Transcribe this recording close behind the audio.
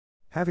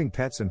Having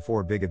pets and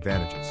 4 big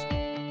advantages.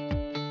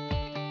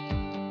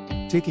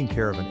 Taking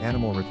care of an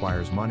animal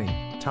requires money,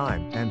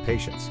 time, and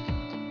patience.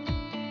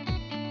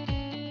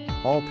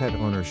 All pet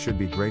owners should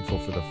be grateful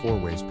for the 4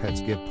 ways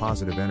pets give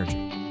positive energy.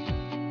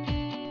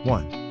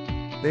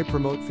 1. They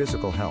promote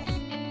physical health.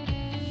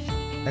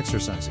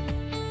 Exercising.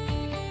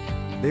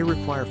 They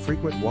require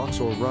frequent walks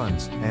or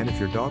runs, and if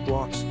your dog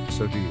walks,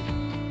 so do you.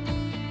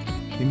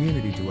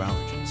 Immunity to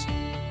allergens.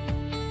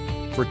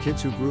 For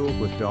kids who grew up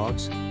with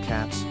dogs,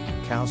 cats,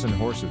 cows and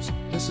horses,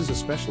 this is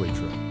especially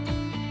true.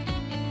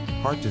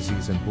 Heart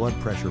disease and blood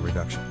pressure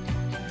reduction.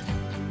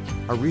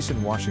 A recent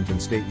Washington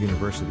State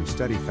University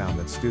study found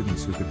that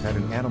students who could pet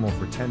an animal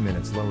for 10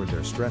 minutes lowered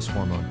their stress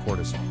hormone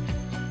cortisol.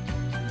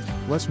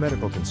 Less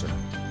medical concern.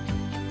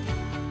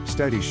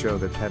 Studies show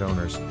that pet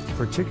owners,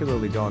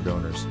 particularly dog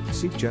owners,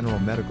 seek general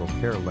medical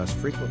care less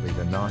frequently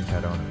than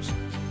non-pet owners.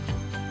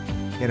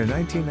 In a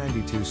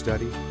 1992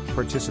 study,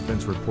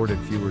 participants reported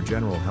fewer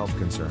general health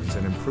concerns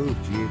and improved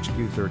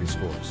GHQ-30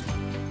 scores.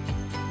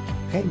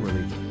 Pain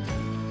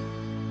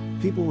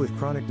relief. People with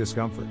chronic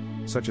discomfort,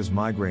 such as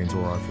migraines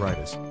or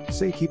arthritis,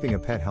 say keeping a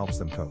pet helps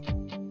them cope.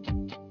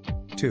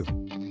 2.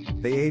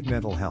 They aid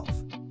mental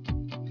health.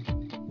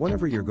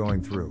 Whatever you're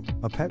going through,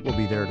 a pet will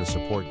be there to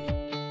support you.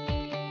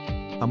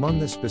 Among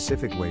the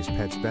specific ways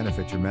pets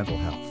benefit your mental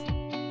health.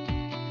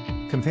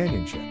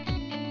 Companionship.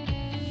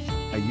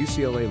 A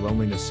UCLA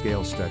loneliness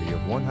scale study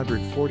of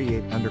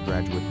 148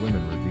 undergraduate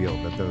women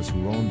revealed that those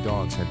who owned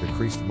dogs had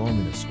decreased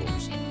loneliness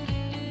scores.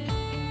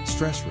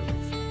 Stress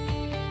relief.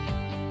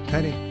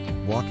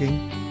 Petting,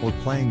 walking, or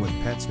playing with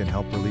pets can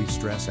help relieve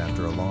stress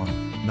after a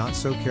long,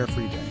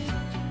 not-so-carefree day.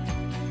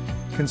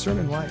 Concern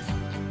in life.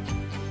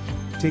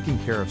 Taking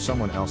care of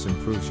someone else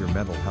improves your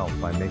mental health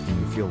by making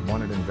you feel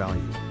wanted and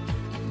valued.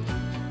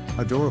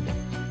 Adorable.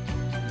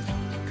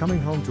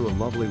 Coming home to a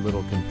lovely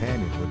little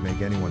companion would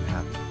make anyone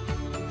happy.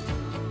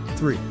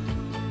 3.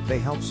 They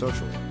help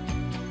socially.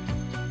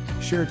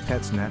 Shared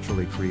pets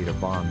naturally create a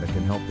bond that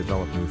can help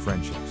develop new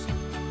friendships.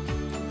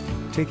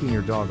 Taking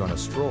your dog on a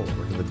stroll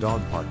or to the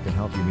dog park can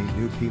help you meet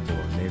new people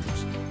or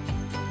neighbors.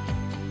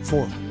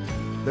 4.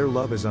 Their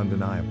love is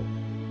undeniable.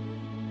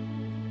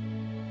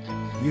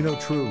 You know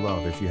true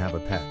love if you have a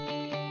pet.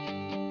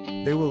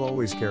 They will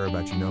always care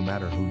about you no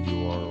matter who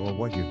you are or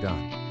what you've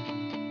done.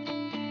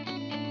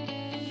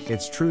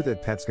 It's true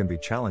that pets can be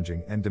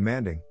challenging and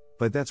demanding,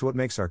 but that's what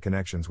makes our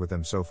connections with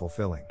them so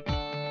fulfilling.